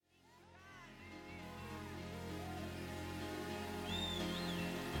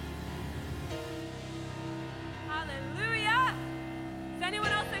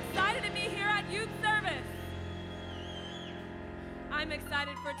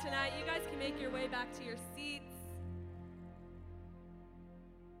for tonight. You guys can make your way back to your seats.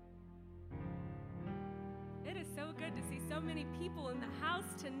 It is so good to see so many people in the house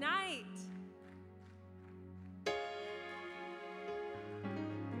tonight.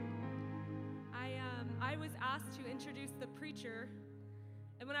 I was asked to introduce the preacher,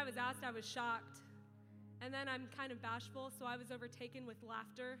 and when I was asked, I was shocked. And then I'm kind of bashful, so I was overtaken with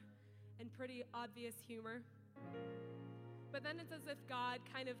laughter and pretty obvious humor. But then it's as if God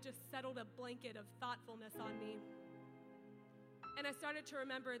kind of just settled a blanket of thoughtfulness on me. And I started to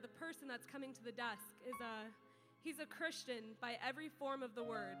remember the person that's coming to the desk he's a Christian by every form of the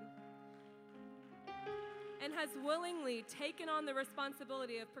word, and has willingly taken on the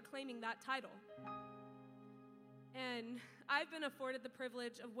responsibility of proclaiming that title. And I've been afforded the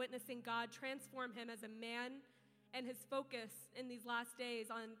privilege of witnessing God transform him as a man and his focus in these last days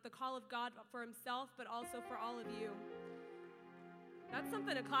on the call of God for himself, but also for all of you. That's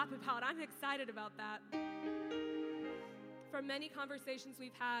something to clap about. I'm excited about that. From many conversations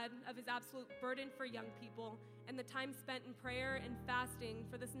we've had of his absolute burden for young people and the time spent in prayer and fasting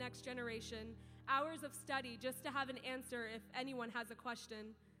for this next generation, hours of study just to have an answer if anyone has a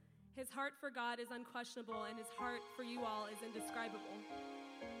question. His heart for God is unquestionable, and his heart for you all is indescribable.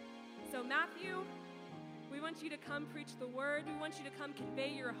 So Matthew, we want you to come preach the word. We want you to come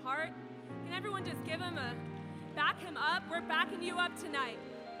convey your heart. Can everyone just back him up? We're backing you up tonight.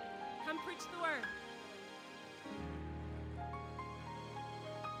 Come preach the word.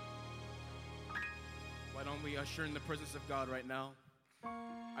 Why don't we usher in the presence of God right now?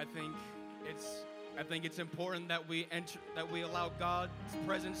 I think it's important that we allow God's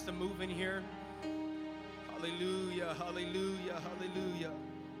presence to move in here. Hallelujah, hallelujah, hallelujah.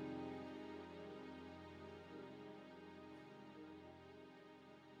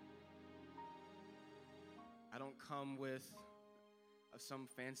 I don't come with some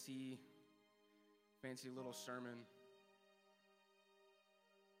fancy little sermon.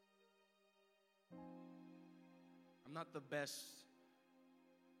 I'm not the best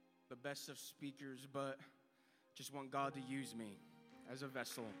of speakers, but just want God to use me as a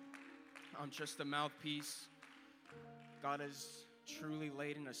vessel. I'm just a mouthpiece. God has truly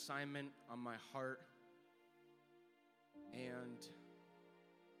laid an assignment on my heart, and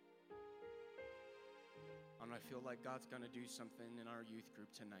I feel like God's gonna do something in our youth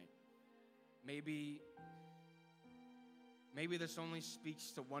group tonight. Maybe this only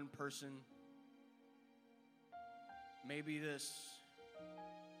speaks to one person. Maybe this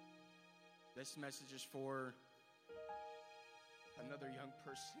message is for another young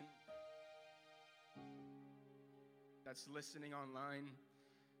person that's listening online,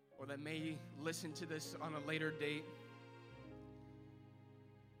 or that may listen to this on a later date.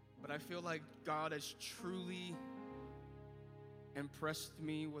 But I feel like God has truly impressed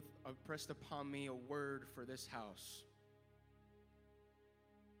upon me a word for this house.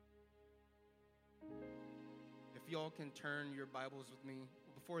 If y'all can turn your Bibles with me.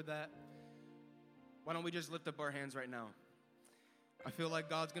 Before that, why don't we just lift up our hands right now? I feel like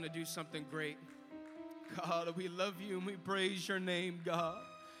God's going to do something great. God, we love you and we praise your name, God.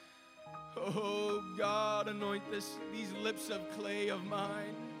 Oh, God, anoint these lips of clay of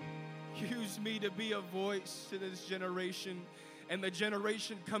mine. Use me to be a voice to this generation and the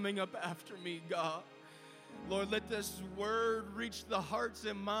generation coming up after me, God. Lord, let this word reach the hearts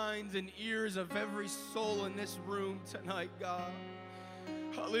and minds and ears of every soul in this room tonight, God.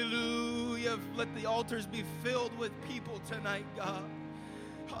 Hallelujah. Let the altars be filled with people tonight, God.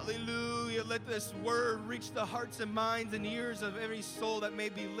 Hallelujah. Let this word reach the hearts and minds and ears of every soul that may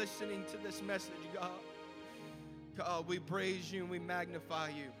be listening to this message, God. God, we praise you and we magnify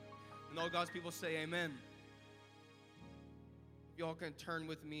you. And all God's people say amen. If y'all can turn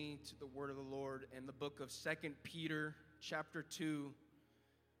with me to the word of the Lord in the book of 2 Peter chapter 2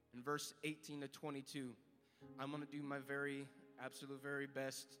 and verse 18 to 22. I'm going to do my absolute very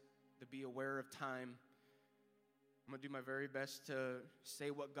best to be aware of time. I'm going to do my very best to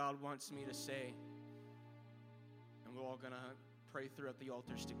say what God wants me to say. And we're all going to pray through at the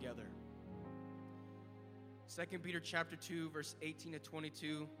altars together. 2 Peter chapter 2 verse 18 to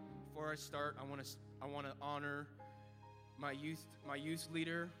 22. Before I start, I want to honor my youth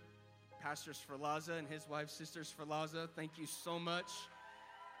leader, Pastor Sferlaza, and his wife, Sister Sferlaza. Thank you so much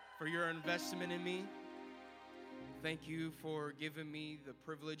for your investment in me. Thank you for giving me the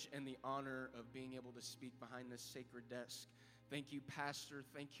privilege and the honor of being able to speak behind this sacred desk. Thank you, Pastor.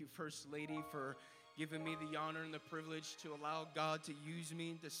 Thank you, First Lady, for giving me the honor and the privilege to allow God to use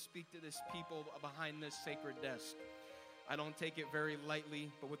me to speak to this people behind this sacred desk. I don't take it very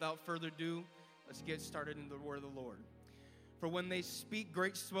lightly, but without further ado, let's get started in the word of the Lord. For when they speak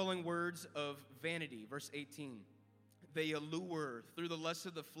great swelling words of vanity, verse 18, they allure through the lust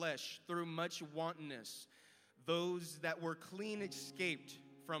of the flesh, through much wantonness, those that were clean escaped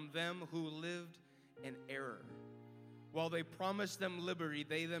from them who lived in error. While they promise them liberty,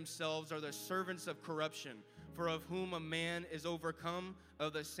 they themselves are the servants of corruption. For of whom a man is overcome,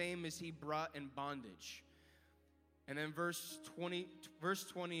 of the same is he brought in bondage. And then verse 20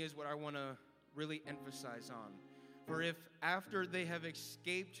 is what I want to really emphasize on. For if after they have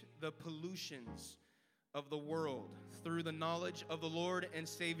escaped the pollutions of the world through the knowledge of the Lord and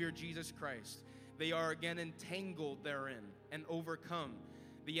Savior Jesus Christ, they are again entangled therein and overcome,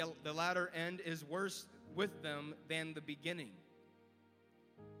 the latter end is worse with them than the beginning.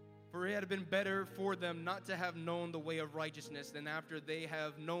 For it had been better for them not to have known the way of righteousness than after they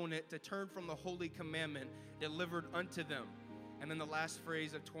have known it to turn from the holy commandment delivered unto them. And then the last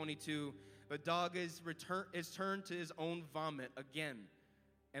phrase of 22, the dog is turned to his own vomit again,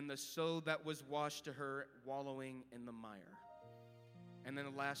 and the sow that was washed to her wallowing in the mire. And then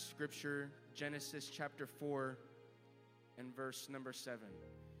the last scripture, Genesis chapter 4 and verse number 7.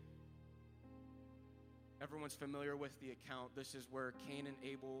 Everyone's familiar with the account. This is where Cain and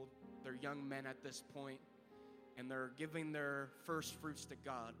Abel, they're young men at this point, and they're giving their first fruits to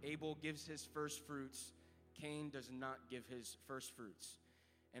God. Abel gives his first fruits. Cain does not give his first fruits.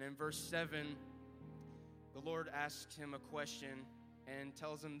 And in verse 7, the Lord asks him a question and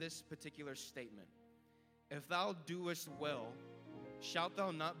tells him this particular statement. If thou doest well, shalt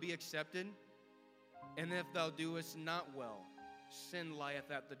thou not be accepted? And if thou doest not well, sin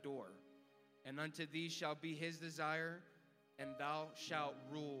lieth at the door. And unto thee shall be his desire, and thou shalt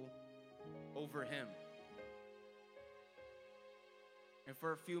rule over him. And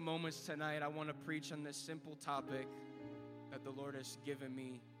for a few moments tonight, I want to preach on this simple topic that the Lord has given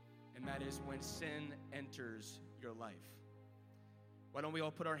me, and that is when sin enters your life. Why don't we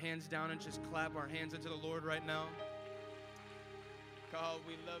all put our hands down and just clap our hands into the Lord right now? God,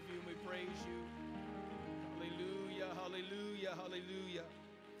 we love you and we praise you. Hallelujah, hallelujah, hallelujah.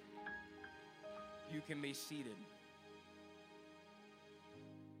 You can be seated.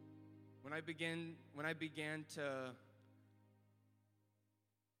 When I began to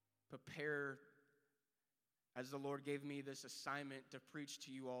prepare, as the Lord gave me this assignment to preach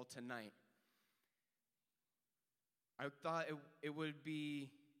to you all tonight, I thought it would be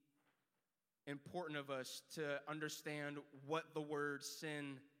important of us to understand what the word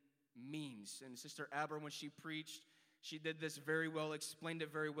sin means. And Sister Aber, when she preached, she did this very well, explained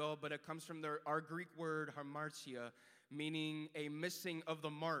it very well, but it comes from our Greek word hamartia, meaning a missing of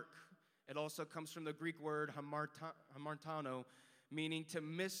the mark. It also comes from the Greek word hamartano, meaning to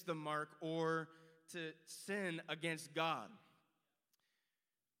miss the mark or to sin against God.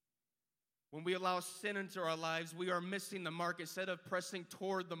 When we allow sin into our lives, we are missing the mark. Instead of pressing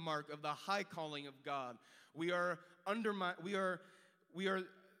toward the mark of the high calling of God, we are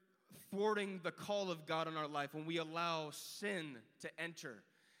thwarting the call of God in our life when we allow sin to enter.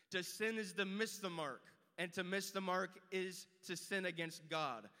 To sin is to miss the mark, and to miss the mark is to sin against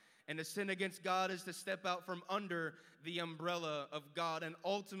God. And to sin against God is to step out from under the umbrella of God and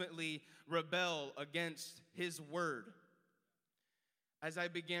ultimately rebel against His word. As I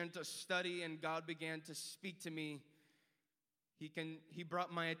began to study and God began to speak to me, He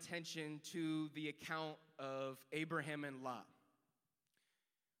brought my attention to the account of Abraham and Lot.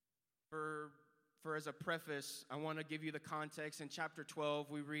 For as a preface, I want to give you the context. In chapter 12,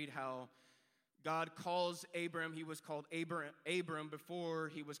 we read how God calls Abram. He was called Abram before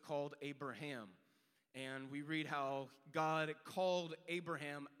he was called Abraham. And we read how God called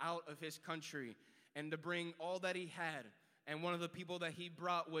Abraham out of his country and to bring all that he had. And one of the people that he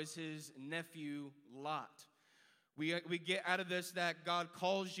brought was his nephew, Lot. We get out of this that God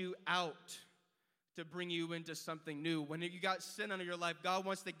calls you out to bring you into something new. When you got sin under your life, God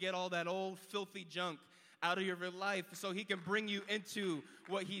wants to get all that old filthy junk out of your life so He can bring you into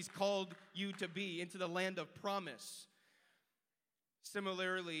what He's called you to be, into the land of promise.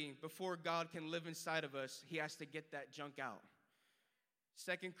 Similarly, before God can live inside of us, He has to get that junk out.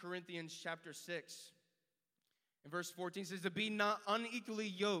 2 Corinthians chapter 6 and verse 14 says, to be not unequally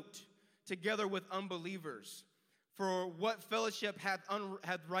yoked together with unbelievers. For what fellowship hath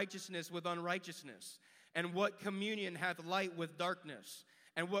righteousness with unrighteousness? And what communion hath light with darkness?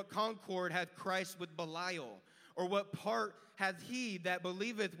 And what concord hath Christ with Belial? Or what part hath he that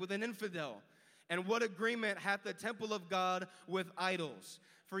believeth with an infidel? And what agreement hath the temple of God with idols?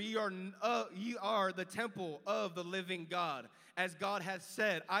 For ye are the temple of the living God. As God hath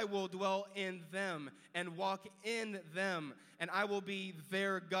said, I will dwell in them and walk in them, and I will be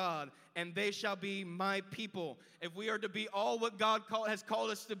their God, and they shall be my people. If we are to be all what God has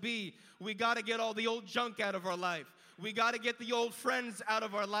called us to be, we got to get all the old junk out of our life. We got to get the old friends out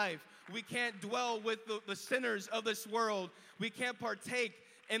of our life. We can't dwell with the sinners of this world. We can't partake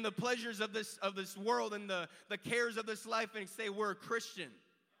in the pleasures of this world and the cares of this life and say we're a Christian.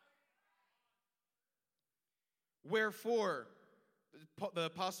 Wherefore, the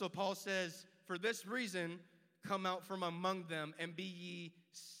Apostle Paul says, for this reason, come out from among them, and be ye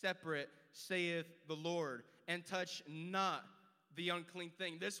separate, saith the Lord, and touch not the unclean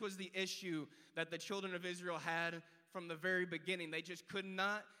thing. This was the issue that the children of Israel had from the very beginning. They just could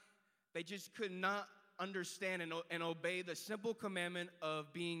not understand and obey the simple commandment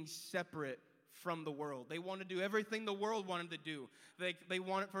of being separate from the world. They wanted to do everything the world wanted to do. They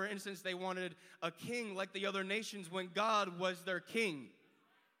wanted, for instance, they wanted a king like the other nations when God was their king.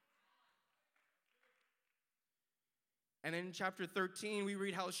 And in chapter 13, we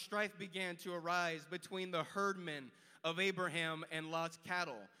read how strife began to arise between the herdmen of Abraham and Lot's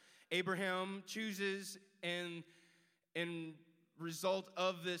cattle. Abraham chooses in result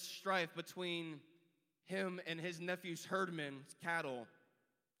of this strife between him and his nephew's herdmen's cattle,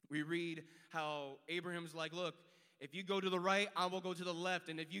 we read how Abraham's like, look, if you go to the right, I will go to the left.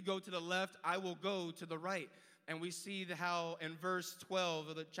 And if you go to the left, I will go to the right. And we see how in verse 12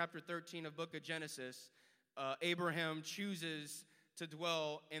 of the chapter 13 of book of Genesis, Abraham chooses to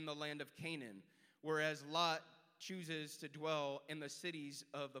dwell in the land of Canaan, whereas Lot chooses to dwell in the cities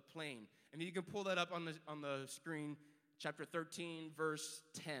of the plain. And you can pull that up on the screen, chapter 13, verse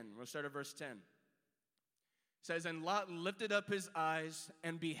 10. We'll start at verse 10. It says, and Lot lifted up his eyes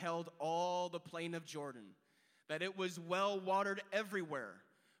and beheld all the plain of Jordan, that it was well watered everywhere,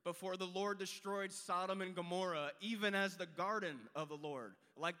 before the Lord destroyed Sodom and Gomorrah, even as the garden of the Lord,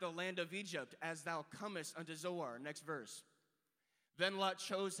 like the land of Egypt, as thou comest unto Zoar. Next verse. Then Lot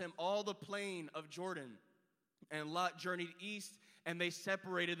chose him all the plain of Jordan, and Lot journeyed east, and they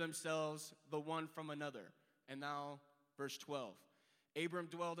separated themselves the one from another. And now, verse 12. Abram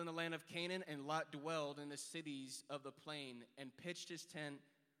dwelled in the land of Canaan, and Lot dwelled in the cities of the plain, and pitched his tent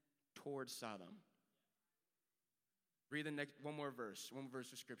toward Sodom. Read the next one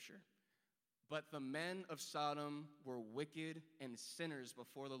verse of scripture. But the men of Sodom were wicked and sinners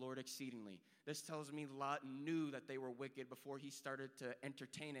before the Lord exceedingly. This tells me Lot knew that they were wicked before he started to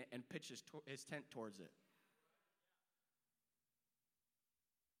entertain it and pitch his tent towards it.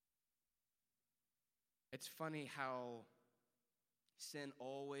 It's funny how sin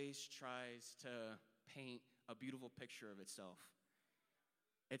always tries to paint a beautiful picture of itself.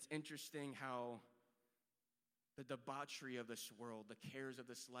 It's interesting how the debauchery of this world, the cares of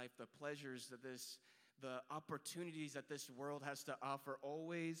this life, the pleasures of the opportunities that this world has to offer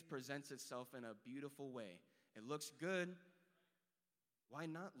always presents itself in a beautiful way. It looks good. Why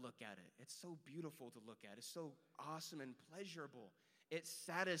not look at it? It's so beautiful to look at. It's so awesome and pleasurable. It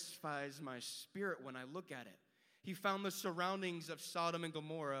satisfies my spirit when I look at it. He found the surroundings of Sodom and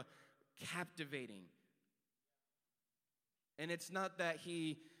Gomorrah captivating. And it's not that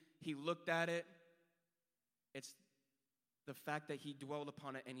he looked at it. It's the fact that he dwelled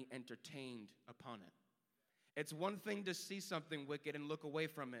upon it and he entertained upon it. It's one thing to see something wicked and look away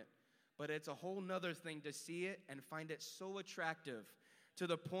from it, but it's a whole nother thing to see it and find it so attractive to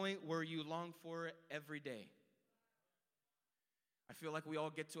the point where you long for it every day. I feel like we all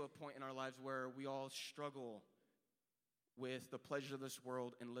get to a point in our lives where we all struggle with the pleasure of this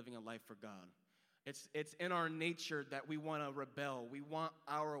world and living a life for God. It's in our nature that we want to rebel. We want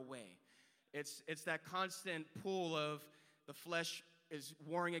our way. It's that constant pull of the flesh is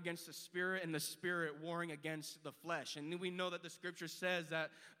warring against the spirit and the spirit warring against the flesh. And we know that the scripture says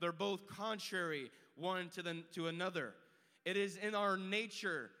that they're both contrary one to another. It is in our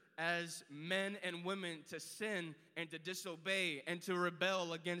nature as men and women to sin and to disobey and to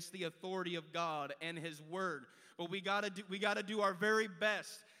rebel against the authority of God and his word. But we got to do our very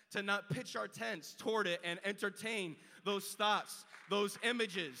best to not pitch our tents toward it and entertain those thoughts, those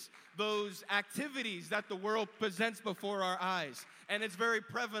images, those activities that the world presents before our eyes. And it's very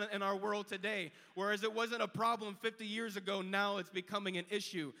prevalent in our world today. Whereas it wasn't a problem 50 years ago, now it's becoming an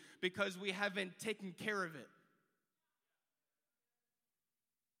issue because we haven't taken care of it.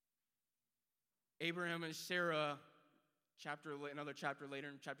 Abraham and Sarah, another chapter later,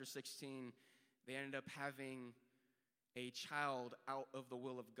 in chapter 16, they ended up having a child out of the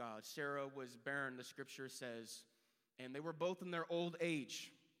will of God. Sarah was barren, the scripture says, and they were both in their old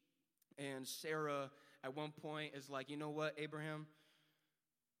age. And Sarah, at one point, is like, you know what, Abraham?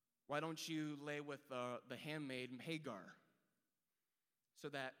 why don't you lay with the handmaid Hagar so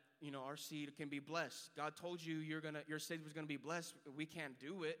that, our seed can be blessed? God told you your seed was going to be blessed. We can't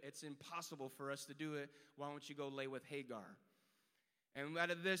do it. It's impossible for us to do it. Why don't you go lay with Hagar? And out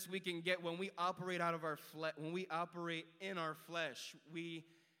of this, we can get, when we operate when we operate in our flesh, we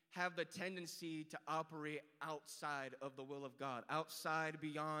have the tendency to operate outside of the will of God, outside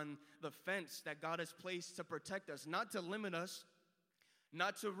beyond the fence that God has placed to protect us, not to limit us,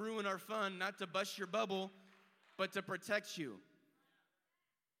 not to ruin our fun, not to bust your bubble, but to protect you.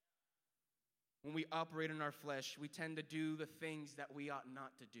 When we operate in our flesh, we tend to do the things that we ought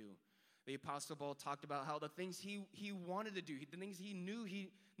not to do. The Apostle Paul talked about how the things he wanted to do, the things he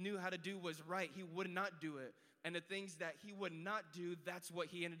knew how to do was right, he would not do it. And the things that he would not do, that's what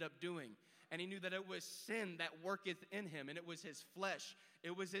he ended up doing. And he knew that it was sin that worketh in him, and it was his flesh.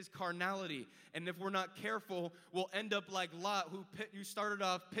 It was his carnality. And if we're not careful, we'll end up like Lot, who started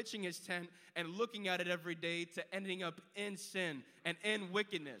off pitching his tent and looking at it every day to ending up in sin and in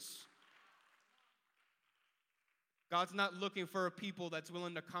wickedness. God's not looking for a people that's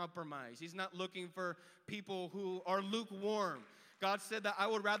willing to compromise. He's not looking for people who are lukewarm. God said that I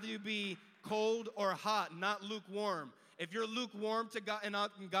would rather you be cold or hot, not lukewarm. If you're lukewarm to God and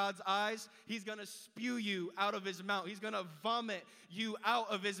in God's eyes, he's going to spew you out of his mouth. He's going to vomit you out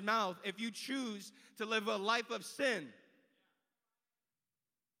of his mouth if you choose to live a life of sin.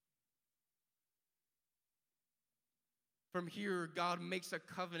 From here, God makes a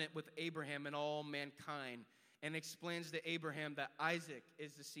covenant with Abraham and all mankind and explains to Abraham that Isaac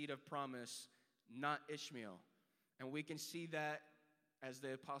is the seed of promise, not Ishmael. And we can see that as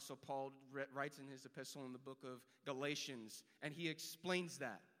the Apostle Paul writes in his epistle in the book of Galatians, and he explains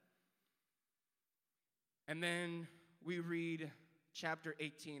that. And then we read chapter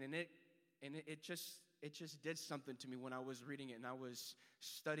 18, and it just did something to me when I was reading it and I was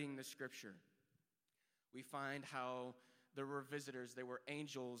studying the scripture. We find how there were visitors, there were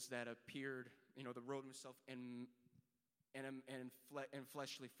angels that appeared, that robed himself in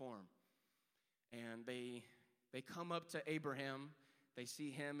fleshly form. And they come up to Abraham. They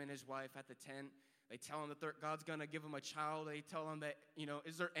see him and his wife at the tent. They tell him that God's going to give him a child. They tell him that,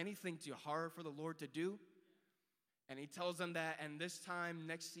 is there anything too hard for the Lord to do? And he tells them that, and this time,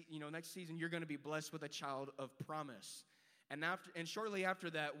 next season, you're going to be blessed with a child of promise. And shortly after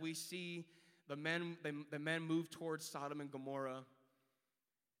that, we see the men move towards Sodom and Gomorrah,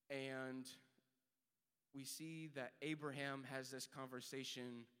 and we see that Abraham has this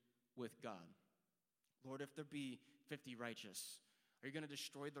conversation with God. Lord, if there be 50 righteous, are you going to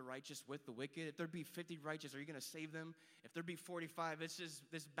destroy the righteous with the wicked? If there be 50 righteous, are you going to save them? If there be 45, it's just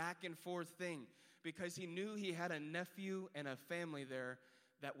this back and forth thing, because he knew he had a nephew and a family there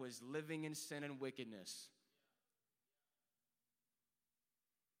that was living in sin and wickedness.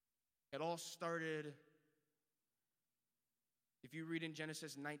 It all started, if you read in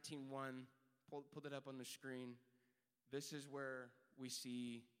Genesis 19:1, pull it up on the screen. This is where we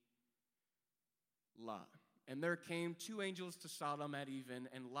see Lot. And there came two angels to Sodom at even,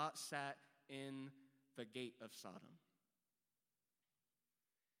 and Lot sat in the gate of Sodom.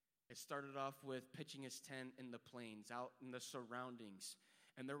 It started off with pitching his tent in the plains, out in the surroundings.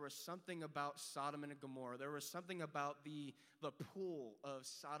 And there was something about Sodom and Gomorrah. There was something about the pool of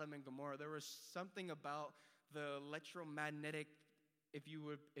Sodom and Gomorrah. There was something about the electromagnetic, if you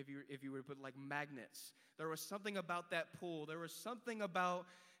would put like magnets. There was something about that pool. There was something about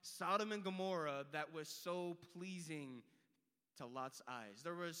Sodom and Gomorrah that was so pleasing to Lot's eyes.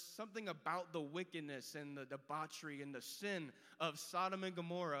 There was something about the wickedness and the debauchery and the sin of Sodom and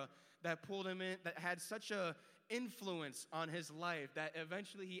Gomorrah that pulled him in, that had such a influence on his life that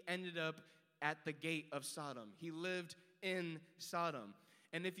eventually he ended up at the gate of Sodom. He lived in Sodom.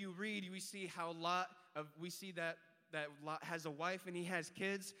 And if you read, we see how Lot has a wife and he has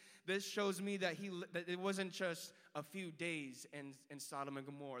kids. This shows me that it wasn't just a few days in Sodom and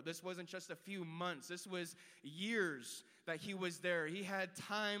Gomorrah. This wasn't just a few months. This was years that he was there. He had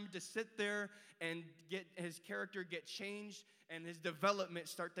time to sit there and get his character get changed and his development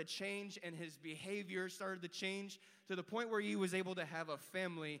start to change and his behavior started to change to the point where he was able to have a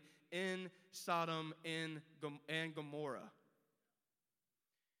family in Sodom and Gomorrah.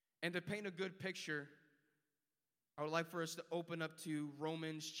 And to paint a good picture, I would like for us to open up to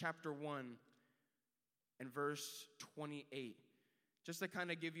Romans chapter 1 and verse 28. Just to kind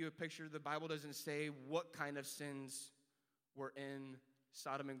of give you a picture, the Bible doesn't say what kind of sins were in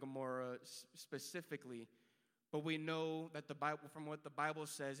Sodom and Gomorrah specifically, but we know that the Bible, from what the Bible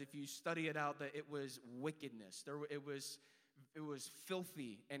says, if you study it out, that it was wickedness. It was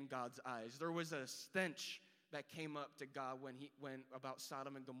filthy in God's eyes. There was a stench that came up to God when about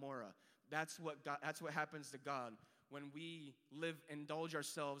Sodom and Gomorrah. That's what happens to God. When we indulge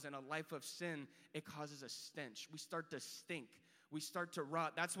ourselves in a life of sin, it causes a stench. We start to stink. We start to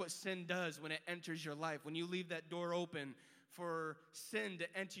rot. That's what sin does when it enters your life. When you leave that door open for sin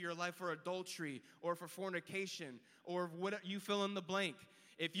to enter your life, for adultery or for fornication or what you fill in the blank.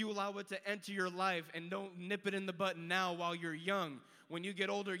 If you allow it to enter your life and don't nip it in the bud now while you're young, when you get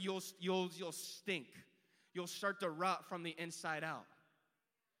older, you'll stink. You'll start to rot from the inside out.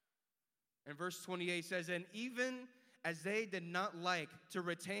 And verse 28 says, and even as they did not like to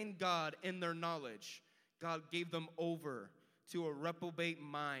retain God in their knowledge, God gave them over to a reprobate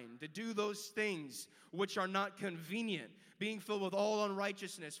mind, to do those things which are not convenient, being filled with all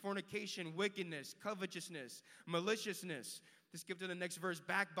unrighteousness, fornication, wickedness, covetousness, maliciousness. To skip to the next verse,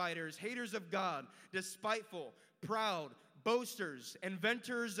 backbiters, haters of God, despiteful, proud, boasters,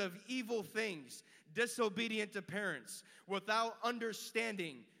 inventors of evil things, disobedient to parents, without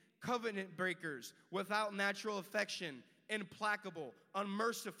understanding, covenant breakers, without natural affection, implacable,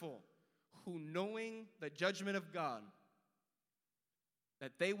 unmerciful, who knowing the judgment of God,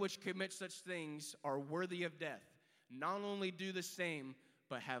 that they which commit such things are worthy of death, not only do the same,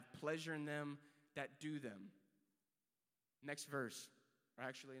 but have pleasure in them that do them. Next verse, or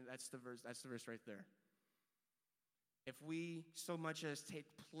actually that's the verse right there. If we so much as take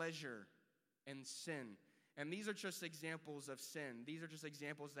pleasure in sin, and these are just examples of sin. These are just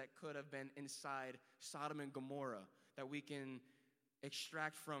examples that could have been inside Sodom and Gomorrah that we can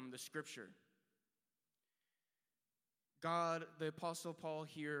extract from the scripture. God, the Apostle Paul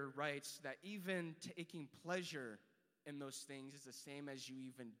here writes that even taking pleasure in those things is the same as you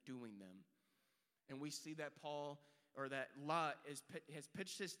even doing them. And we see that that Lot has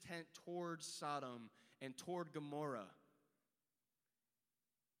pitched his tent towards Sodom and toward Gomorrah.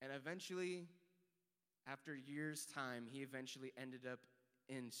 And eventually, after years' time, he eventually ended up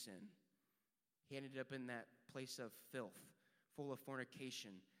in sin. He ended up in that place of filth, full of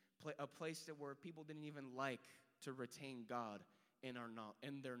fornication, a place where people didn't even like to retain God in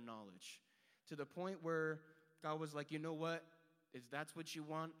their knowledge. To the point where God was like, you know what? If that's what you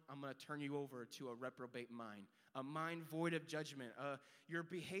want, I'm going to turn you over to a reprobate mind, a mind void of judgment. Your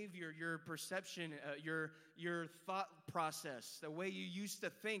behavior, your perception, your thought process, the way you used to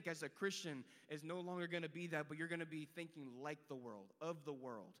think as a Christian is no longer going to be that, but you're going to be thinking like the world, of the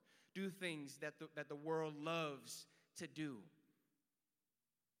world. Do things that the world loves to do.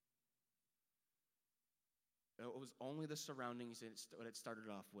 It was only the surroundings that it started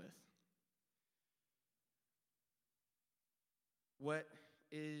off with. What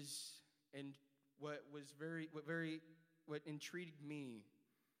intrigued me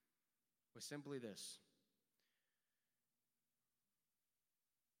was simply this.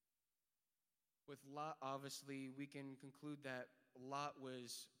 With Lot, obviously, we can conclude that Lot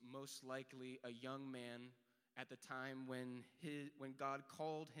was most likely a young man at the time when God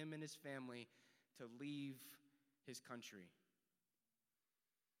called him and his family to leave his country.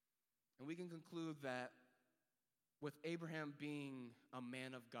 And we can conclude that with Abraham being a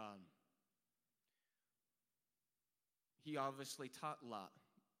man of God, he obviously taught Lot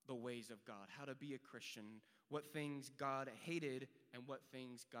the ways of God, how to be a Christian, what things God hated and what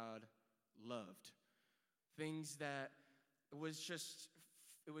things God loved. Things that it was just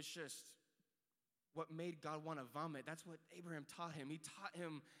what made God want to vomit. That's what Abraham taught him. He taught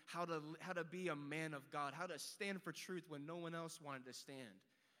him how to be a man of God, how to stand for truth when no one else wanted to stand.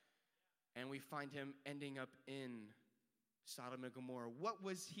 And we find him ending up in Sodom and Gomorrah. What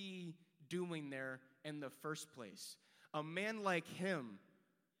was he doing there in the first place? A man like him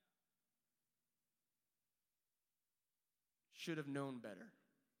should have known better.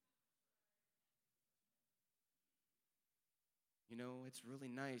 You know, it's really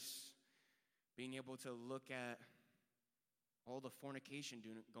nice being able to look at all the fornication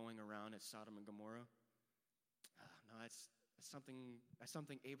going around at Sodom and Gomorrah. No, that's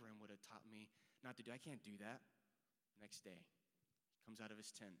something Abraham would have taught me not to do. I can't do that. Next day, he comes out of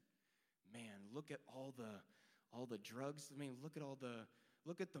his tent. Man, look at all the drugs. I mean, look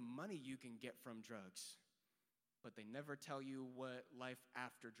at the money you can get from drugs. But they never tell you what life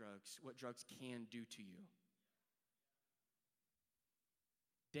after drugs, what drugs can do to you.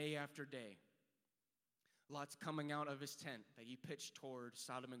 Day after day, Lot's coming out of his tent that he pitched toward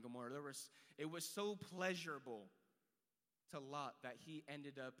Sodom and Gomorrah. It was so pleasurable to Lot that he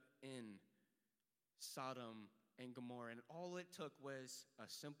ended up in Sodom and Gomorrah. And all it took was a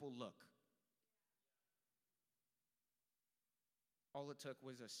simple look. All it took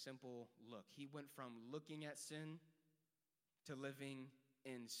was a simple look. He went from looking at sin to living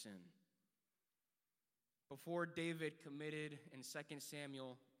in sin. Before David committed in 2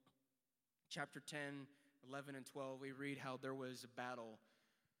 Samuel chapter 10, 11, and 12, we read how there was a battle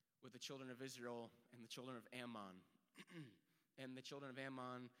with the children of Israel and the children of Ammon. And the children of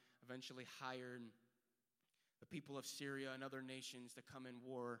Ammon eventually hired the people of Syria and other nations to come in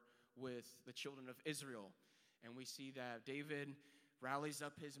war with the children of Israel. And we see that David rallies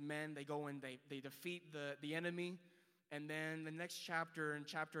up his men. They go and they defeat the enemy. And then the next chapter, in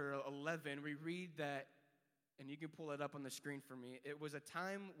chapter 11, we read that, and you can pull it up on the screen for me, it was a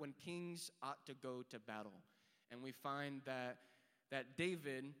time when kings ought to go to battle. And we find that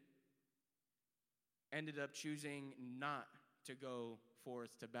David ended up choosing not to go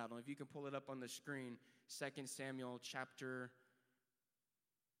forth to battle. If you can pull it up on the screen, 2 Samuel chapter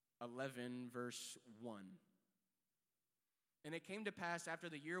 11, verse 1. And it came to pass after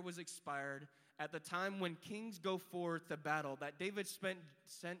the year was expired, at the time when kings go forth to battle, that David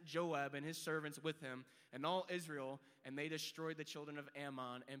sent Joab and his servants with him and all Israel, and they destroyed the children of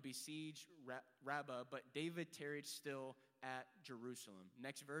Ammon and besieged Rabbah, but David tarried still at Jerusalem.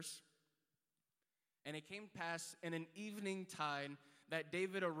 Next verse. And it came to pass in an evening tide that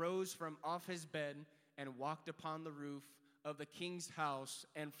David arose from off his bed and walked upon the roof of the king's house,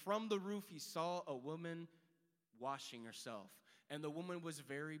 and from the roof he saw a woman washing herself, and the woman was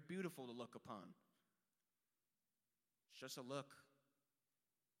very beautiful to look upon. It's just a look.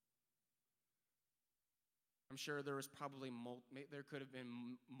 I'm sure there was probably there could have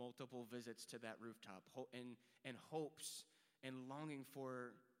been multiple visits to that rooftop, and hopes and longing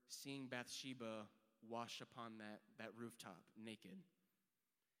for seeing Bathsheba wash upon that rooftop naked.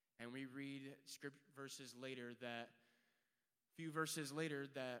 And we read few verses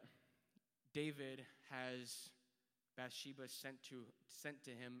later that David has Bathsheba sent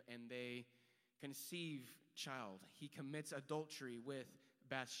to him, and they conceive child. He commits adultery with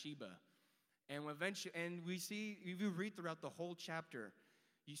Bathsheba. And we see, if you read throughout the whole chapter,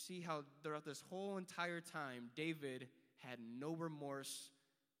 you see how throughout this whole entire time, David had no remorse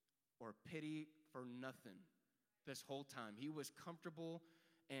or pity for nothing this whole time. He was comfortable,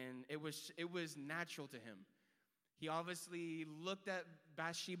 and it was natural to him. He obviously looked at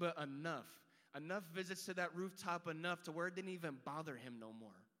Bathsheba enough visits to that rooftop, enough to where it didn't even bother him no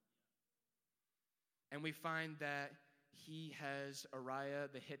more. And we find that he has Uriah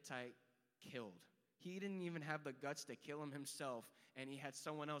the Hittite killed. He didn't even have the guts to kill him himself, and he had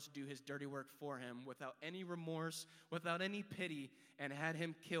someone else do his dirty work for him without any remorse, without any pity, and had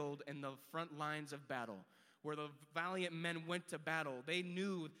him killed in the front lines of battle. Where the valiant men went to battle, the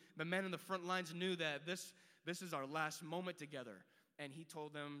men in the front lines knew that this is our last moment together. And he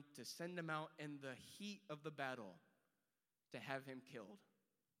told them to send him out in the heat of the battle to have him killed.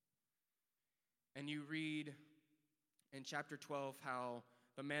 And you read in chapter 12 how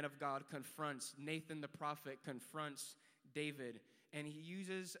the man of God Nathan the prophet confronts David. And he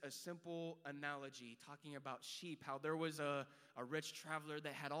uses a simple analogy talking about sheep, how there was a rich traveler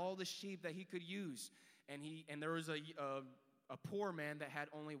that had all the sheep that he could use. And there was a poor man that had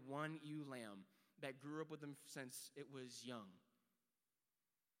only one ewe lamb that grew up with him since it was young.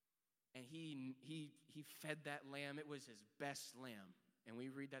 And he fed that lamb. It was his best lamb. And we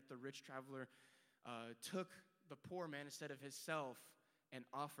read that the rich traveler took the poor man instead of himself and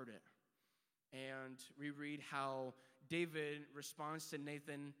offered it. And we read how David responds to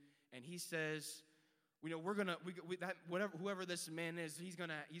Nathan, and he says, whoever this man is, he's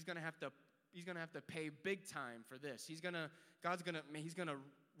gonna have to pay big time for this. God's gonna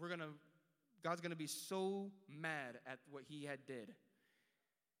be so mad at what he had did.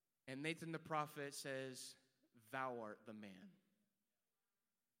 And Nathan the prophet says, "Thou art the man."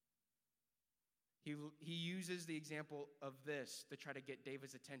 He uses the example of this to try to get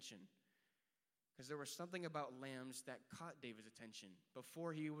David's attention. Because there was something about lambs that caught David's attention.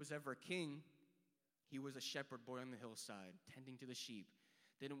 Before he was ever king, he was a shepherd boy on the hillside, tending to the sheep.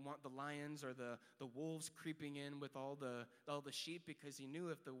 Didn't want the lions or the wolves creeping in with all the sheep, because he knew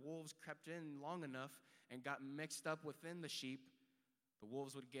if the wolves crept in long enough and got mixed up within the sheep, the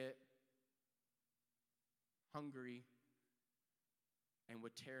wolves would get hungry and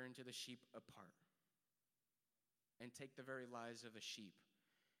would tear into the sheep apart and take the very lives of the sheep.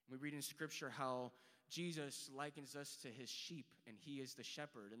 We read in Scripture how Jesus likens us to his sheep, and he is the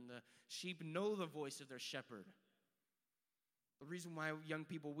shepherd, and the sheep know the voice of their shepherd. The reason why young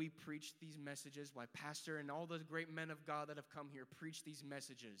people, we preach these messages, why Pastor and all the great men of God that have come here preach these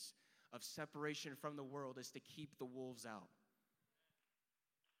messages of separation from the world, is to keep the wolves out.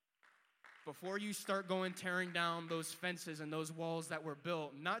 Before you start going tearing down those fences and those walls that were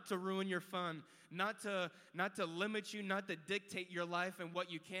built, not to ruin your fun, not to limit you, not to dictate your life and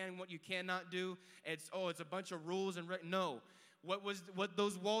what you can, what you cannot do. It's a bunch of rules and no. What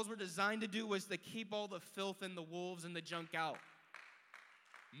those walls were designed to do was to keep all the filth and the wolves and the junk out,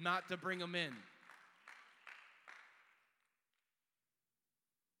 not to bring them in.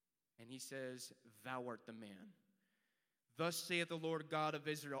 And he says, "Thou art the man. Thus saith the Lord God of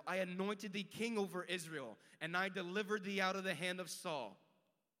Israel, I anointed thee king over Israel, and I delivered thee out of the hand of Saul."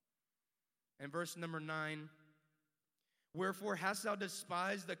 And verse number 9, "Wherefore hast thou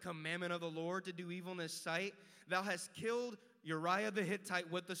despised the commandment of the Lord to do evil in his sight? Thou hast killed Uriah the Hittite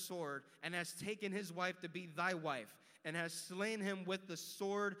with the sword, and hast taken his wife to be thy wife, and hast slain him with the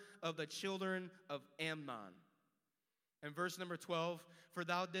sword of the children of Ammon." And verse number 12, "For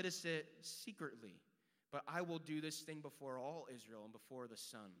thou didst it secretly, but I will do this thing before all Israel and before the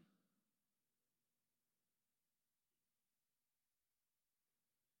sun."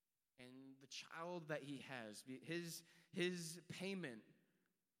 And the child that he has, his payment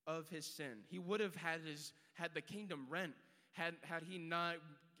of his sin, he would have had the kingdom rent had he not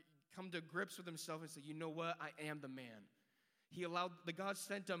come to grips with himself and said, "You know what? I am the man." God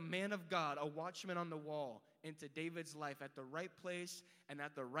sent a man of God, a watchman on the wall, into David's life at the right place and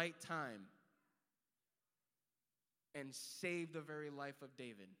at the right time, and saved the very life of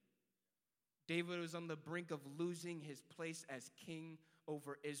David. David was on the brink of losing his place as king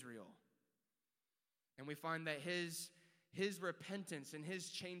over Israel. And we find that his repentance and his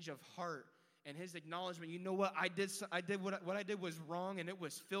change of heart and his acknowledgement, you know what, I did what I did was wrong, and it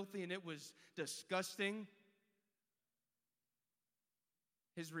was filthy, and it was disgusting.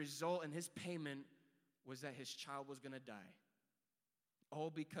 His result and his payment was that his child was going to die. All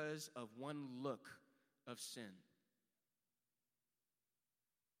because of one look of sin.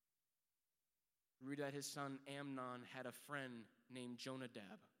 We read that his son Amnon had a friend named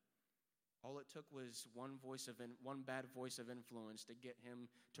Jonadab. All it took was one bad voice of influence to get him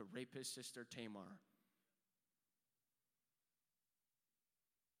to rape his sister Tamar.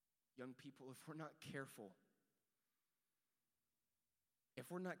 Young people, if we're not careful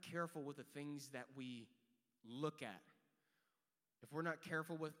with the things that we look at, if we're not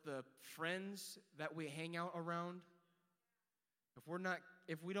careful with the friends that we hang out around,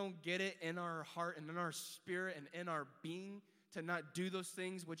 if we don't get it in our heart and in our spirit and in our being to not do those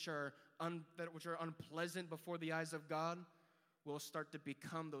things which are unpleasant before the eyes of God, we'll start to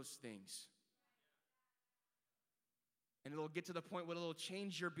become those things. And it'll get to the point where it'll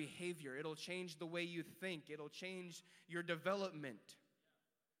change your behavior. It'll change the way you think. It'll change your development.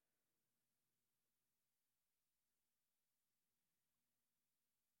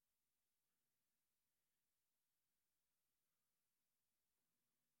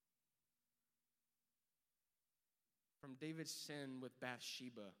 From David's sin with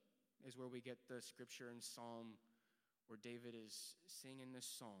Bathsheba is where we get the scripture in Psalm where David is singing this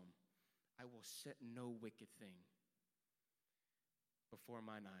psalm, "I will set no wicked thing before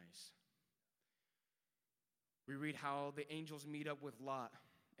mine eyes." We read how the angels meet up with Lot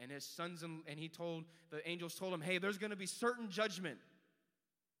and his sons, and the angels told him, "Hey, there's going to be certain judgment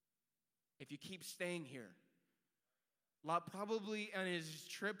if you keep staying here." Lot probably on his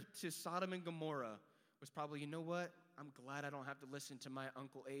trip to Sodom and Gomorrah was probably, you know what? I'm glad I don't have to listen to my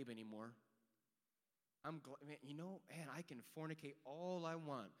Uncle Abe anymore. I'm glad, man, I can fornicate all I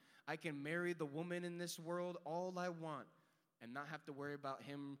want. I can marry the woman in this world all I want and not have to worry about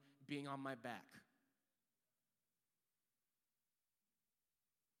him being on my back.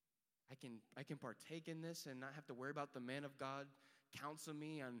 I can partake in this and not have to worry about the man of God counsel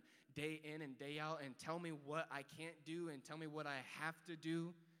me on day in and day out and tell me what I can't do and tell me what I have to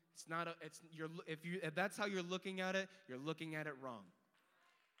do. If that's how you're looking at it, you're looking at it wrong.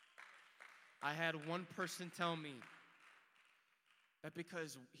 I had one person tell me that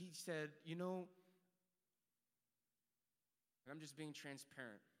because he said, and I'm just being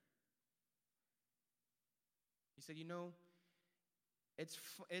transparent. He said,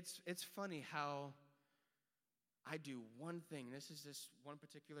 it's funny how I do one thing. This is this one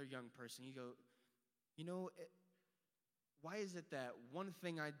particular young person. You go, why is it that one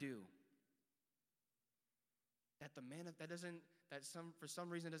thing I do that for some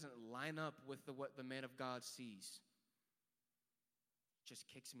reason doesn't line up with what the man of God sees? Just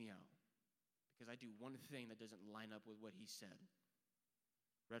kicks me out because I do one thing that doesn't line up with what he said.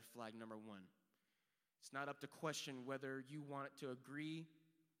 Red flag number one. It's not up to question whether you want to agree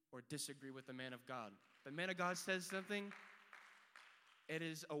or disagree with the man of God. The man of God says something, it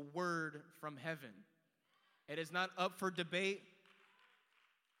is a word from heaven. It is not up for debate.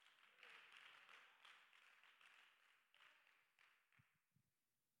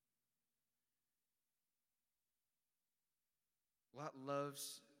 Lot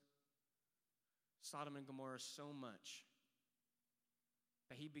loves Sodom and Gomorrah so much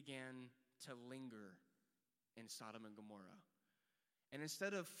that he began to linger in Sodom and Gomorrah. And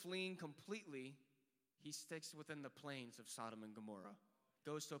instead of fleeing completely, he sticks within the plains of Sodom and Gomorrah,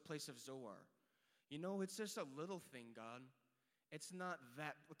 goes to a place of Zoar. You know, it's just a little thing, God. It's not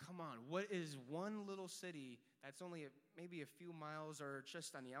that, come on, what is one little city that's only maybe a few miles or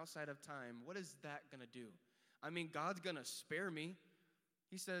just on the outside of time, what is that going to do? I mean, God's going to spare me.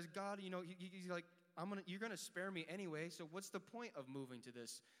 He says, God, you know, he's like, you're going to spare me anyway, so what's the point of moving to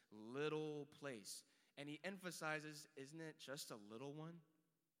this little place? And he emphasizes, isn't it just a little one?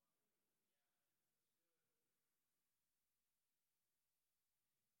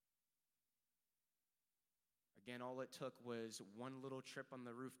 Again, all it took was one little trip on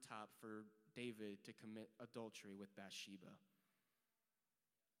the rooftop for David to commit adultery with Bathsheba.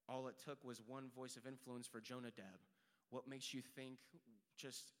 All it took was one voice of influence for Jonadab. What makes you think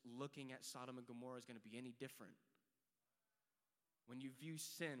just looking at Sodom and Gomorrah is going to be any different? When you view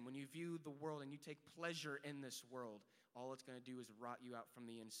sin, when you view the world and you take pleasure in this world, all it's going to do is rot you out from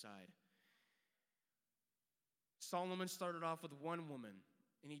the inside. Solomon started off with one woman,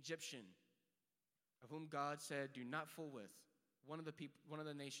 an Egyptian, of whom God said, do not fool with. One of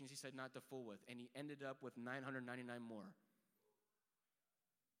the nations he said not to fool with, and he ended up with 999 more.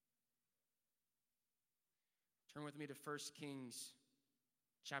 Turn with me to 1 Kings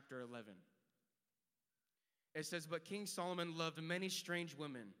chapter 11. It says, but King Solomon loved many strange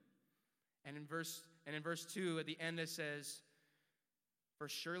women. And in verse 2 at the end it says, for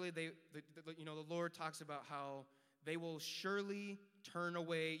surely the Lord talks about how they will surely turn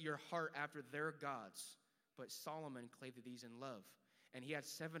away your heart after their gods. But Solomon clave these in love. And he had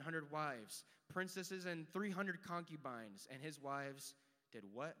 700 wives, princesses, and 300 concubines. And his wives did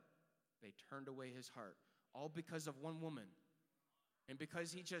what? They turned away his heart. All because of one woman. And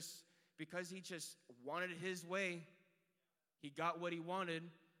because he just wanted his way, he got what he wanted,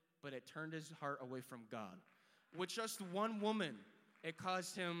 but it turned his heart away from God. With just one woman, it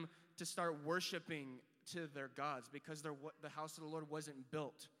caused him to start worshiping to their gods because the house of the Lord wasn't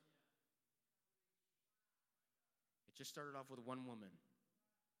built. It just started off with one woman.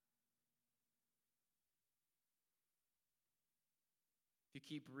 If you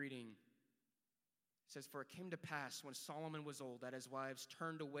keep reading, it says, for it came to pass when Solomon was old that his wives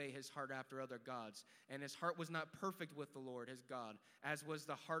turned away his heart after other gods, and his heart was not perfect with the Lord his God, as was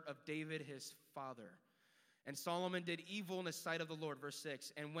the heart of David his father. And Solomon did evil in the sight of the Lord, verse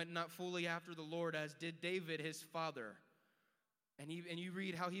 6, and went not fully after the Lord as did David his father. And you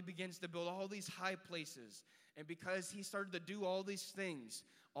read how he begins to build all these high places. And because he started to do all these things,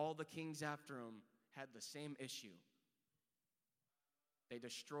 all the kings after him had the same issue. They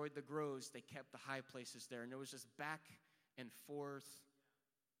destroyed the groves, they kept the high places there, and there was this back and forth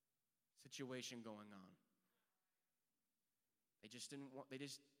situation going on.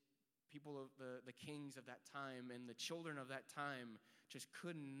 People of the kings of that time and the children of that time just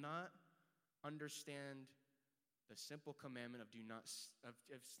could not understand the simple commandment of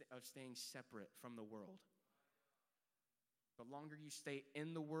staying separate from the world. The longer you stay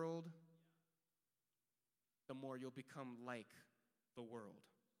in the world, the more you'll become like the world.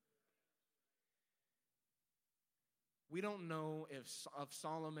 We don't know if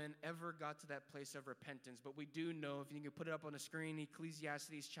Solomon ever got to that place of repentance, but we do know, if you can put it up on the screen,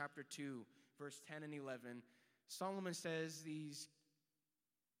 Ecclesiastes chapter 2, verse 10 and 11, Solomon says these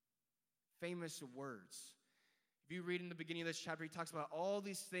famous words. If you read in the beginning of this chapter, he talks about all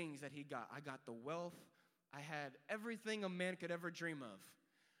these things that he got. I got the wealth. I had everything a man could ever dream of.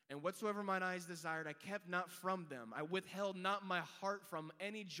 And whatsoever mine eyes desired, I kept not from them. I withheld not my heart from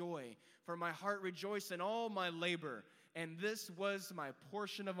any joy, for my heart rejoiced in all my labor. And this was my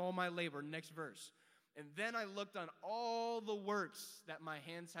portion of all my labor. Next verse. And then I looked on all the works that my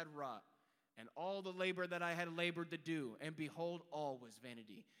hands had wrought, and all the labor that I had labored to do. And behold, all was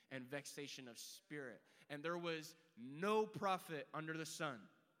vanity and vexation of spirit. And there was no profit under the sun.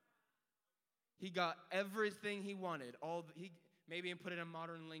 He got everything he wanted. Maybe put it in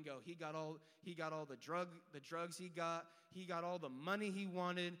modern lingo. He got all the drugs he got all the money he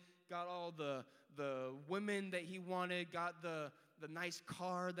wanted, got all the women that he wanted, got the nice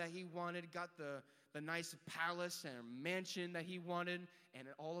car that he wanted, got the nice palace and mansion that he wanted, and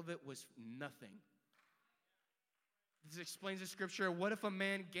all of it was nothing. This explains the scripture. What if a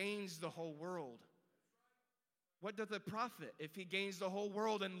man gains the whole world? What doth it profit if he gains the whole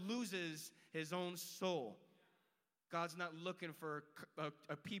world and loses his own soul? God's not looking for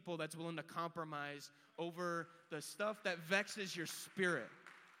a people that's willing to compromise over the stuff that vexes your spirit.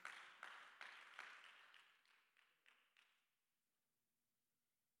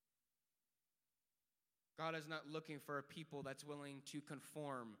 God is not looking for a people that's willing to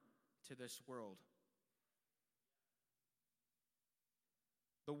conform to this world.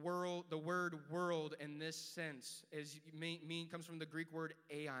 The word world in this sense comes from the Greek word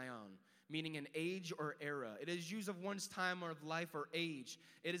aion, meaning an age or era. It is used of one's time or of life or age.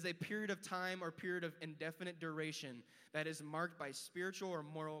 It is a period of time or period of indefinite duration that is marked by spiritual or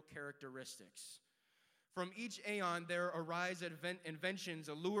moral characteristics. From each aeon, there arise inventions,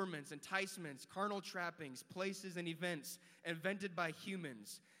 allurements, enticements, carnal trappings, places, and events invented by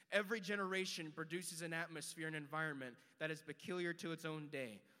humans. Every generation produces an atmosphere and environment that is peculiar to its own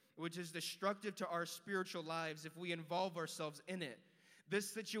day, which is destructive to our spiritual lives if we involve ourselves in it. This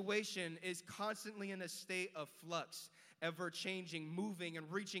situation is constantly in a state of flux, ever-changing, moving, and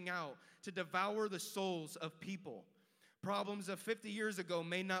reaching out to devour the souls of people. Problems of 50 years ago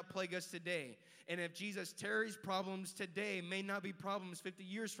may not plague us today, and if Jesus tarries, problems today may not be problems 50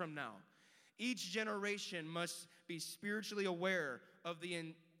 years from now. Each generation must be spiritually aware of the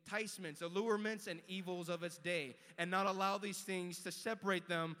enticements, allurements, and evils of its day, and not allow these things to separate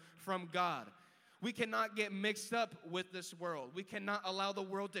them from God. We cannot get mixed up with this world. We cannot allow the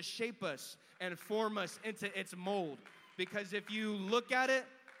world to shape us and form us into its mold, because if you look at it,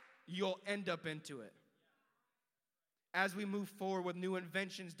 you'll end up into it. As we move forward with new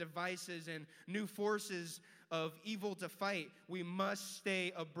inventions, devices, and new forces of evil to fight, we must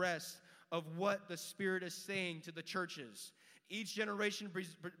stay abreast of what the Spirit is saying to the churches. Each generation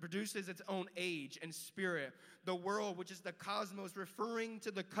produces its own age and spirit. The world, which is the cosmos, referring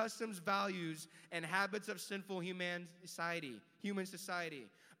to the customs, values, and habits of sinful human society,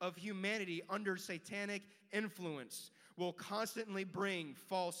 of humanity under satanic influence, will constantly bring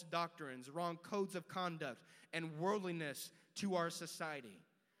false doctrines, wrong codes of conduct, and worldliness to our society.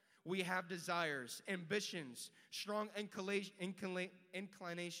 We have desires, ambitions, strong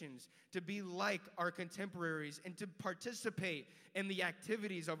inclinations to be like our contemporaries and to participate in the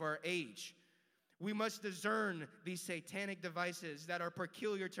activities of our age. We must discern these satanic devices that are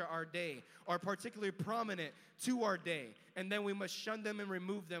peculiar to our day, are particularly prominent to our day, and then we must shun them and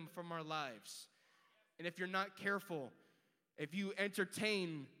remove them from our lives. And if you're not careful, if you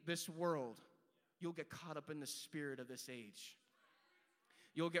entertain this world, you'll get caught up in the spirit of this age.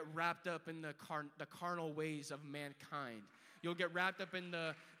 You'll get wrapped up in the carnal ways of mankind. You'll get wrapped up in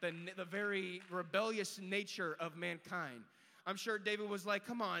the very rebellious nature of mankind. I'm sure David was like,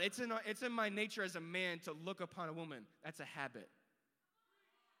 come on, it's in my nature as a man to look upon a woman. That's a habit.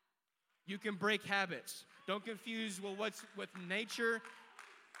 You can break habits. Don't confuse what's with nature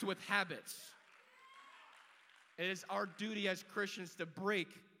with habits. It is our duty as Christians to break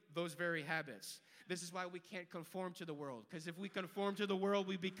those very habits. This is why we can't conform to the world, because if we conform to the world,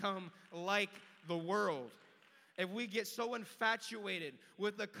 we become like the world. If we get so infatuated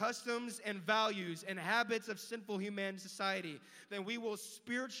with the customs and values and habits of sinful human society, then we will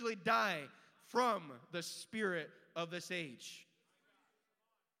spiritually die from the spirit of this age.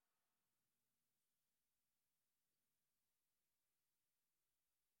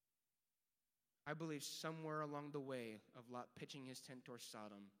 I believe somewhere along the way of Lot pitching his tent towards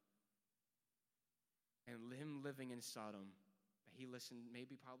Sodom and him living in Sodom, he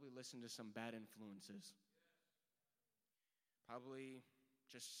probably listened to some bad influences. Probably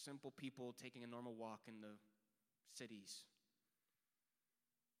just simple people taking a normal walk in the cities.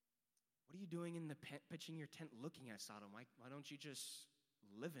 What are you doing in the pitching your tent looking at Sodom? Why don't you just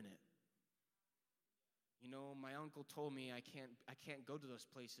live in it? You know, my uncle told me I can't go to those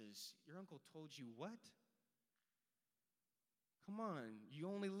places. Your uncle told you what? Come on, you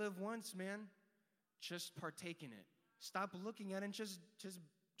only live once, man. Just partake in it. Stop looking at it and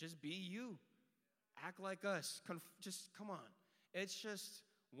just be you. Act like us. Just come on. It's just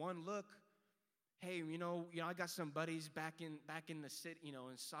one look. Hey, you know, I got some buddies back in the city, in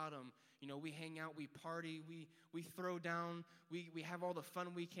Sodom. We hang out, we party, we throw down, we have all the fun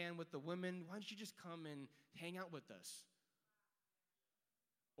we can with the women. Why don't you just come and hang out with us?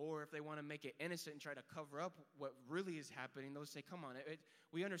 Or if they want to make it innocent and try to cover up what really is happening, they'll say, come on,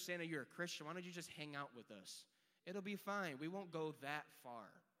 we understand that you're a Christian. Why don't you just hang out with us? It'll be fine. We won't go that far.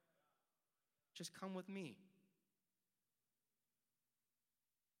 Just come with me.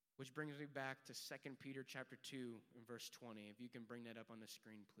 Which brings me back to 2 Peter chapter 2 and verse 20. If you can bring that up on the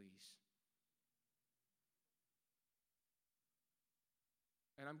screen, please.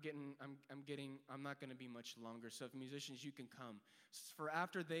 And I'm not going to be much longer. So if musicians, you can come. For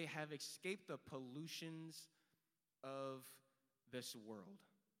after they have escaped the pollutions of this world.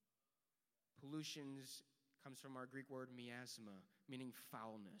 Pollutions comes from our Greek word miasma, meaning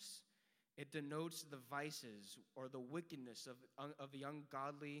foulness. It denotes the vices or the wickedness of the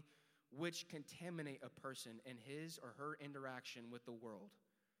ungodly which contaminate a person in his or her interaction with the world.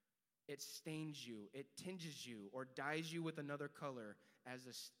 It stains you, it tinges you, or dyes you with another color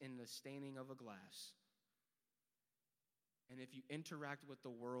in the staining of a glass. And if you interact with the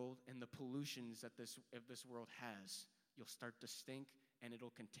world and the pollutions that this world has, you'll start to stink and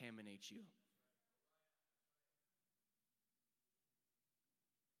it'll contaminate you.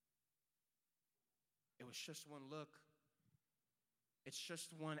 It was just one look. It's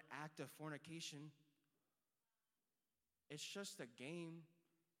just one act of fornication. It's just a game.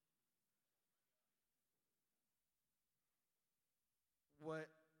 What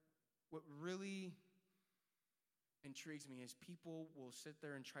really intrigues me is people will sit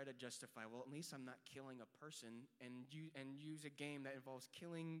there and try to justify, well, at least I'm not killing a person, and use a game that involves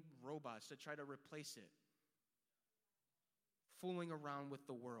killing robots to try to replace it. Fooling around with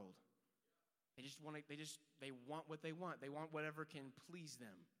the world. They want what they want. They want whatever can please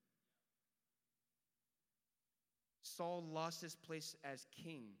them. Saul lost his place as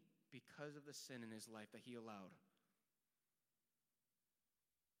king because of the sin in his life that he allowed.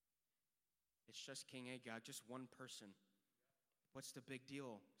 It's just King Agag, just one person. What's the big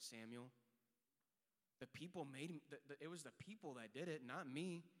deal, Samuel? The people it was the people that did it, not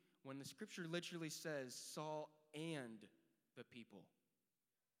me. When the scripture literally says Saul and the people.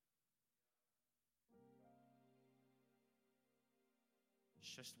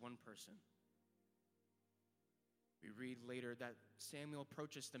 It's just one person. We read later that Samuel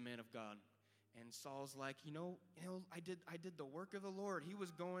approaches the man of God, and Saul's like, I did the work of the Lord. He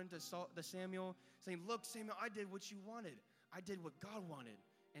was going to Samuel, saying, look, Samuel, I did what you wanted. I did what God wanted.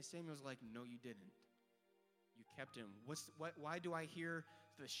 And Samuel's like, no, you didn't. You kept him. Why do I hear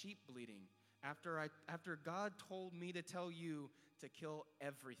the sheep bleating? After God told me to tell you to kill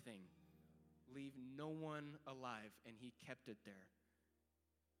everything, leave no one alive, and he kept it there.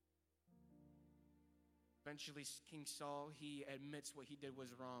 Eventually, King Saul, he admits what he did was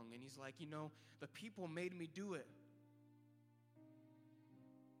wrong. And he's like, the people made me do it.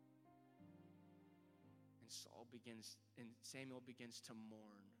 And Samuel begins to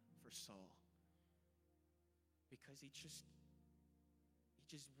mourn for Saul. Because he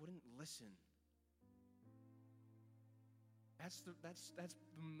just wouldn't listen. That's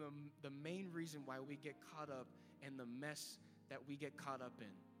the main reason why we get caught up in the mess that we get caught up in.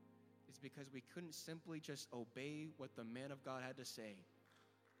 Is because we couldn't simply just obey what the man of God had to say.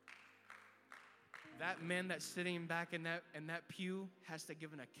 That man that's sitting back in that pew has to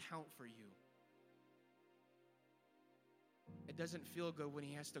give an account for you. It doesn't feel good when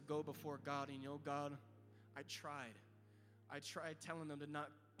he has to go before God and God, I tried telling them to not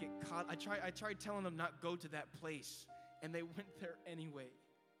get caught. I tried telling them not go to that place, and they went there anyway.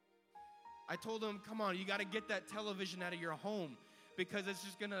 I told them, come on, you got to get that television out of your home. Because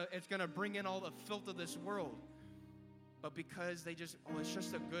it's gonna bring in all the filth of this world. But because it's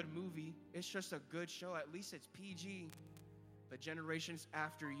just a good movie, it's just a good show, at least it's PG. The generations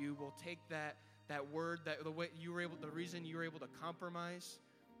after you will take that word, the reason you were able to compromise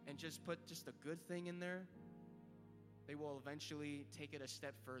and just put just a good thing in there, they will eventually take it a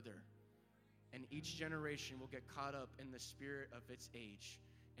step further. And each generation will get caught up in the spirit of its age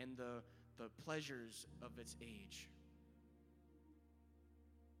and the pleasures of its age.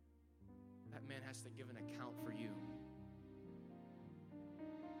 That man has to give an account for you.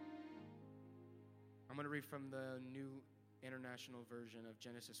 I'm going to read from the New International Version of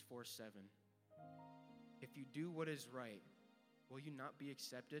Genesis 4:7. If you do what is right, will you not be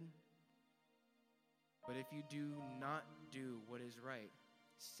accepted? But if you do not do what is right,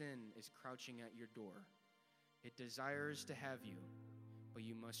 sin is crouching at your door. It desires to have you, but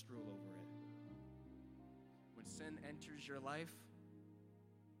you must rule over it. When sin enters your life,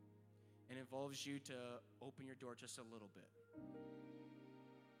 it involves you to open your door just a little bit.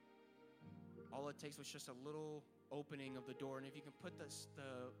 All it takes was just a little opening of the door. And if you can put the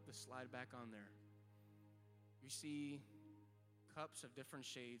slide back on there, you see cups of different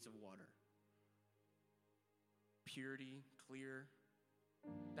shades of water. Purity, clear.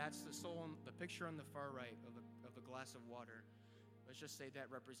 That's the soul. The picture on the far right of a glass of water. Let's just say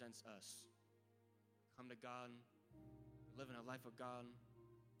that represents us. Come to God, living a life of God,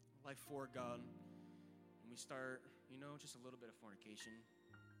 life for God, and we start, just a little bit of fornication.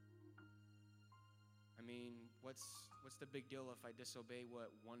 I mean, what's the big deal if I disobey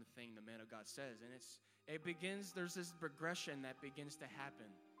what one thing the man of God says? And there's this progression that begins to happen.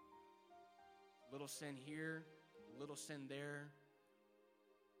 Little sin here, little sin there.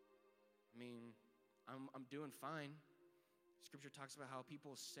 I mean, I'm doing fine. Scripture talks about how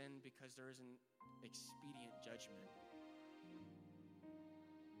people sin because there isn't expedient judgment.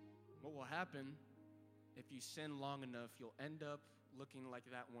 what will happen if you sin long enough, you'll end up looking like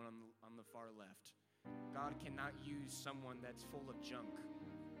that one on the far left. God cannot use someone that's full of junk.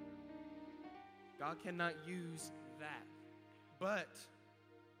 God cannot use that. But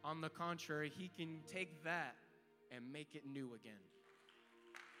on the contrary, he can take that and make it new again.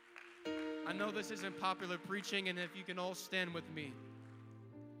 I know this isn't popular preaching, and if you can all stand with me.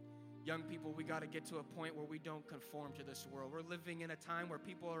 Young people, we got to get to a point where we don't conform to this world. We're living in a time where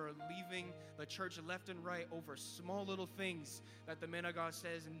people are leaving the church left and right over small little things that the man of God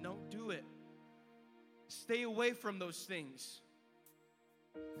says, and don't do it. Stay away from those things.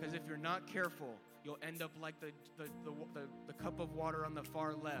 Because if you're not careful, you'll end up like the cup of water on the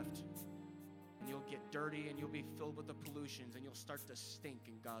far left. And you'll get dirty and you'll be filled with the pollutions and you'll start to stink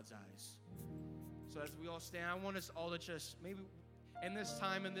in God's eyes. So as we all stand, I want us all to just maybe in this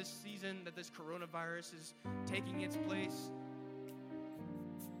time, in this season that this coronavirus is taking its place,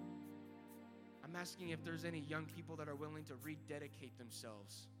 I'm asking if there's any young people that are willing to rededicate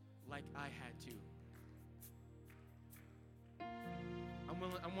themselves like I had to.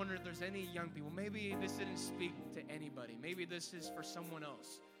 I'm wondering if there's any young people. Maybe this didn't speak to anybody. Maybe this is for someone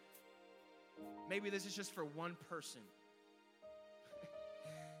else. Maybe this is just for one person.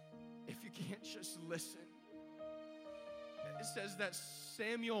 If you can't just listen. It says that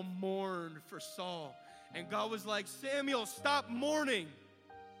Samuel mourned for Saul. And God was like, Samuel, stop mourning.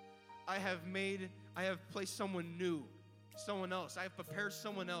 I have placed someone new, someone else. I have prepared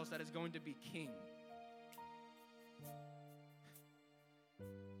someone else that is going to be king.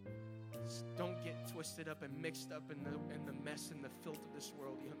 Don't get twisted up and mixed up in the mess and the filth of this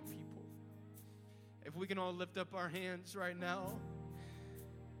world, young people. If we can all lift up our hands right now.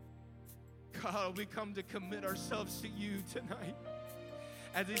 God, we come to commit ourselves to you tonight.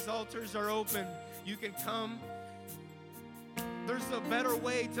 As these altars are open, you can come. There's a better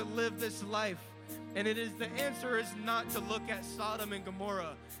way to live this life. And the answer is not to look at Sodom and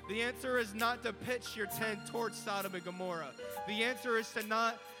Gomorrah. The answer is not to pitch your tent towards Sodom and Gomorrah. The answer is to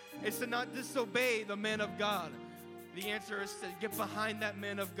not disobey the man of God. The answer is to get behind that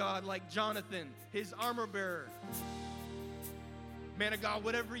man of God like Jonathan, his armor bearer. Man of God,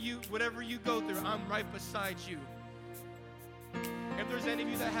 whatever you go through, I'm right beside you. If there's any of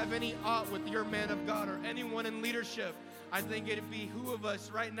you that have any ought with your man of God or anyone in leadership, I think it'd behoove us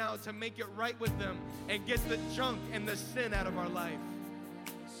right now to make it right with them and get the junk and the sin out of our life.